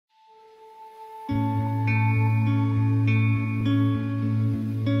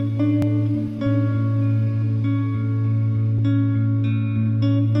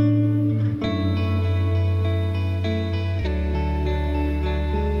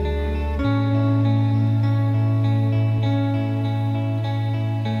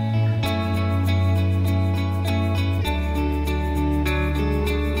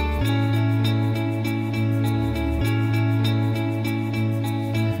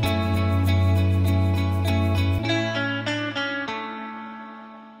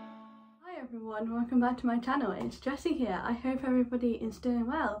welcome back to my channel. It's Jessie here. I hope everybody is doing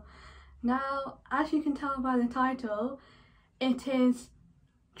well. Now, as you can tell by the title, it is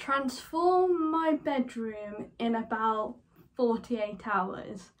transform my bedroom in about 48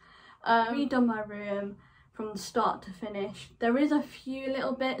 hours. Redone my room from the start to finish. There is a few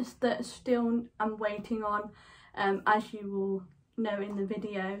little bits that still I'm waiting on, as you will know in the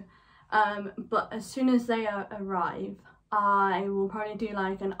video, but as soon as they arrive, I will probably do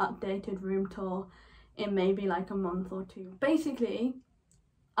like an updated room tour in maybe like a month or two. Basically,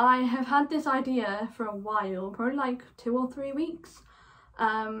 I have had this idea for a while, probably like 2 or 3 weeks.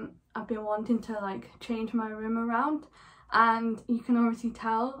 I've been wanting to like change my room around, and you can obviously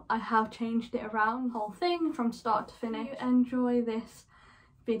tell I have changed it around, the whole thing from start to finish. If you enjoy this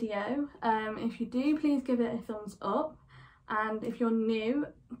video, if you do, please give it a thumbs up, and if you're new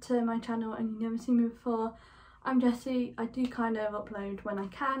to my channel and you've never seen me before, I'm Jessie. I do kind of upload when I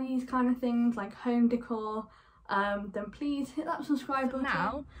can these kind of things like home decor. Then please hit that subscribe button.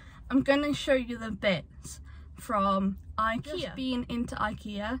 Now I'm going to show you the bits from IKEA. Just been into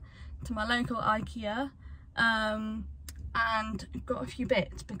IKEA, to my local IKEA, and got a few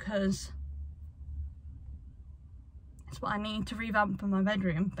bits because it's what I need to revamp for my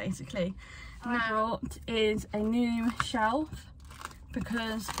bedroom basically. What I brought is a new shelf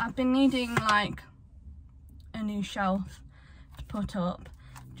because I've been needing like a new shelf to put up.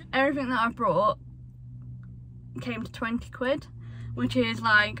 Everything that I brought came to 20 quid, which is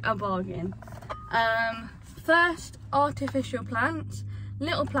like a bargain. First, artificial plants,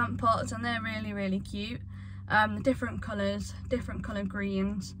 little plant pots, and they're really cute. The different colours, different colour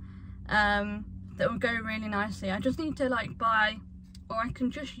greens, that will go really nicely. I just need to like buy, or I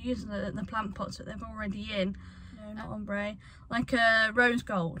can just use the plant pots that they've already in. No, not ombre, like a rose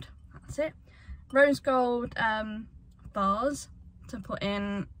gold, that's it. Rose gold vase to put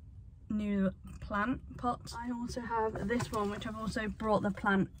in new plant pots. I also have this one, which I've also brought the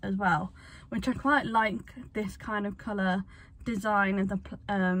plant as well, which I quite like, this kind of colour design of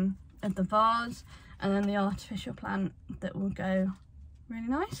the vase, and then the artificial plant that will go really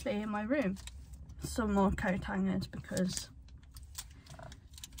nicely in my room. Some more coat hangers because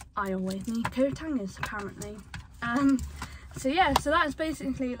I always need coat hangers apparently. So yeah, so that's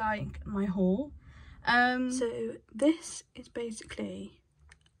basically like my haul. So this is basically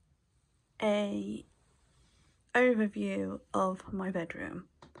a overview of my bedroom.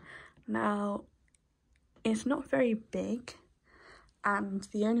 Now, it's not very big, and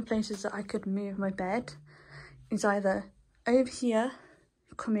the only places that I could move my bed is either over here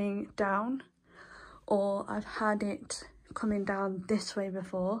coming down, or I've had it coming down this way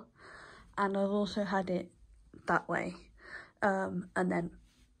before, and I've also had it that way, and then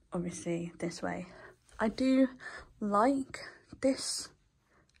obviously this way. I do like this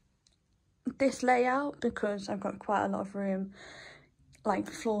layout because I've got quite a lot of room,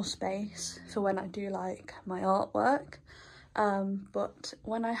 like floor space, for when I do like my artwork. But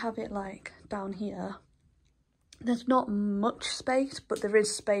when I have it like down here, there's not much space, but there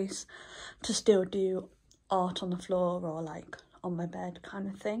is space to still do art on the floor or like on my bed kind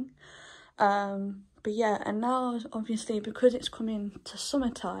of thing. But yeah, and now obviously because it's coming to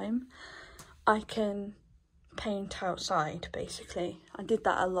summertime, I can paint outside basically. I did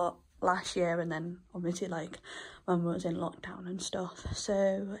that a lot last year, and then obviously like when we was in lockdown and stuff.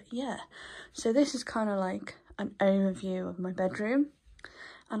 So yeah, so this is kind of like an overview of my bedroom,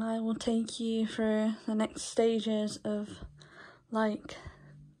 and I will take you through the next stages of like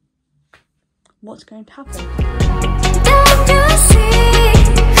what's going to happen. Don't you see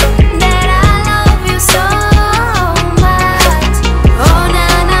that I love you so?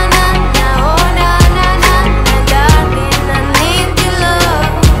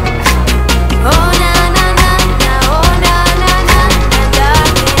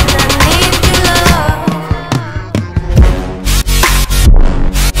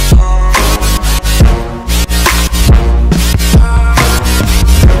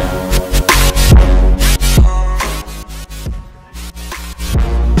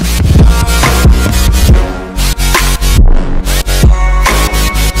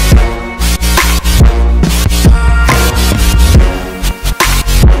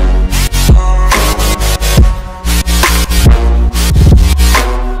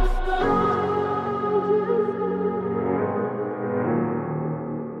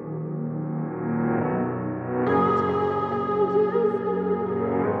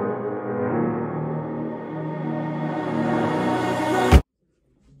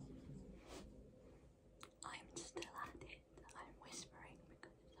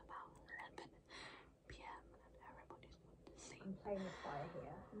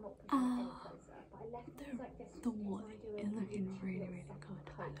 The wall is looking really, really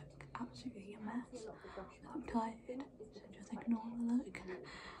good. I look absolutely a mess. I'm tired, so just ignore the look.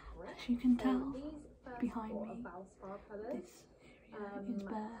 As you can tell, behind me, this area is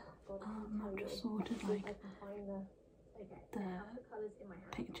bare. I've just sorted like the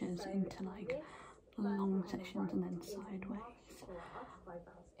pictures into like long sections and then sideways.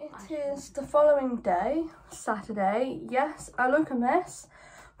 It is the following day, Saturday. Yes, I look a mess,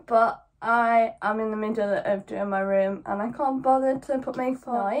 but I am in the middle of doing my room and I can't bother to put makeup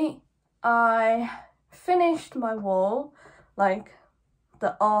on. I finished my wall, like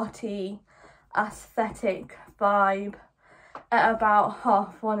the arty, aesthetic vibe, at about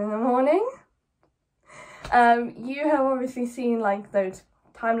 1:30 in the morning. You have obviously seen like those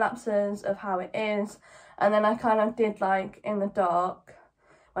time lapses of how it is, and then I kind of did like in the dark.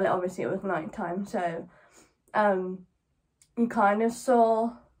 Well, obviously it was night time, so you kind of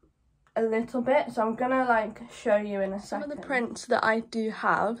saw a little bit, so I'm gonna like show you in a second. Some of the prints that I do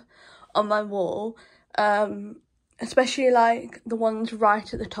have on my wall, especially like the ones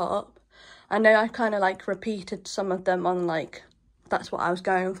right at the top, I know I kind of like repeated some of them on like, that's what I was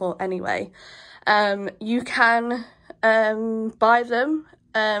going for anyway. You can buy them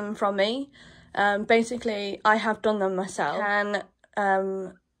from me. Basically I have done them myself. You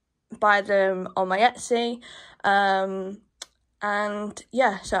can buy them on my Etsy, and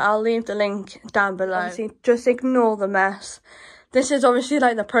yeah, so I'll leave the link down below. Obviously just ignore the mess. This is obviously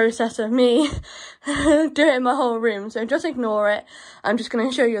like the process of me doing my whole room, so just ignore it. I'm just going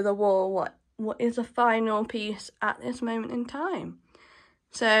to show you the wall, what is the final piece at this moment in time.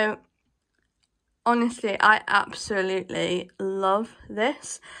 So honestly, I absolutely love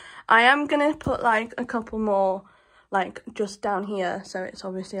this. I am going to put like a couple more like just down here, so it's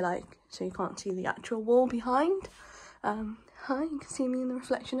obviously like, so you can't see the actual wall behind. Hi, you can see me in the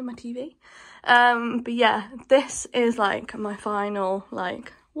reflection of my TV. But yeah, this is like my final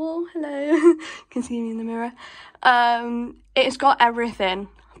like wall. Hello. You can see me in the mirror. It's got everything,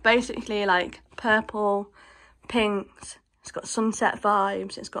 basically like purple, pinks, it's got sunset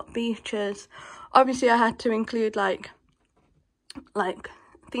vibes, it's got beaches. Obviously I had to include like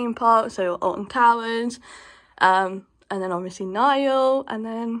theme parks, so Alton Towers, and then obviously Nile, and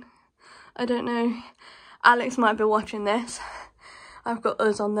then I don't know, Alex might be watching this. I've got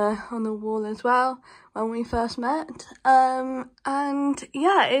us on the wall as well when we first met. And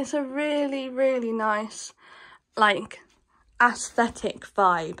yeah, it's a really, really nice like aesthetic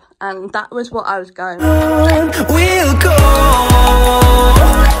vibe, and that was what I was going for. We'll go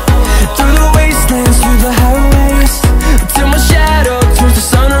through the wastelands, through the highways, till my shadow turns to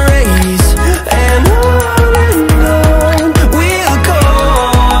sun rays, and on we'll go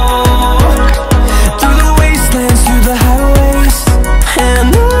through the wastelands, through the highways,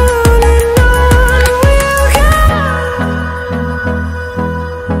 and on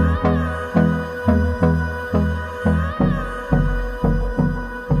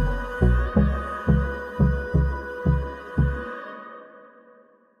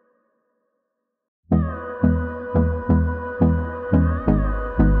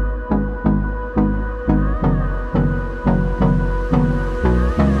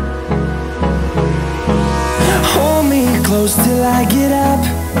close till I get up.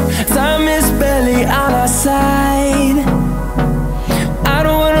 Time is barely on our side. I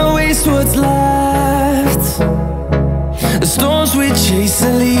don't wanna waste what's left. The storms we chase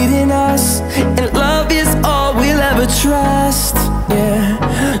are leading us, and love is all we'll ever trust. Yeah,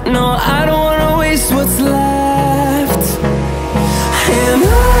 no, I don't wanna waste what's left. And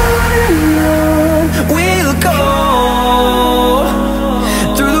on we'll go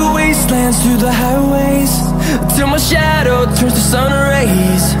through the wastelands, through the highways, till my shadow turns to sun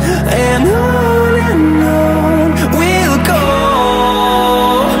rays, and on we'll go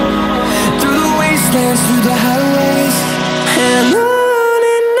through the wastelands, through the highways, and on.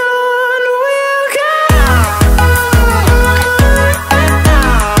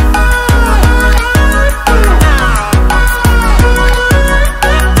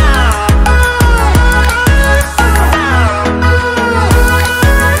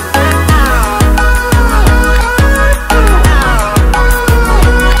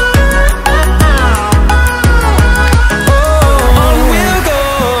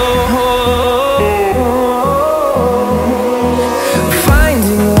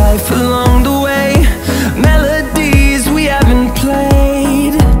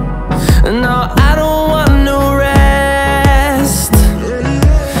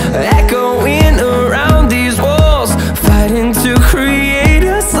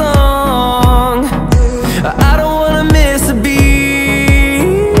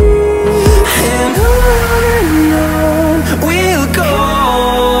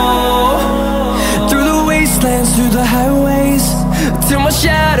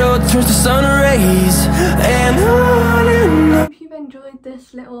 shadow turns to sun rays, and on and on. I hope you've enjoyed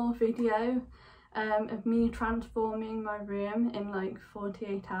this little video of me transforming my room in like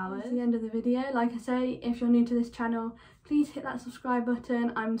 48 hours. That's the end of the video. Like I say, if you're new to this channel, please hit that subscribe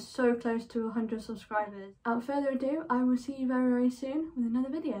button. I'm so close to 100 subscribers. Without further ado, I will see you very, very soon with another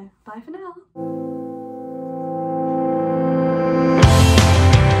video. Bye for now.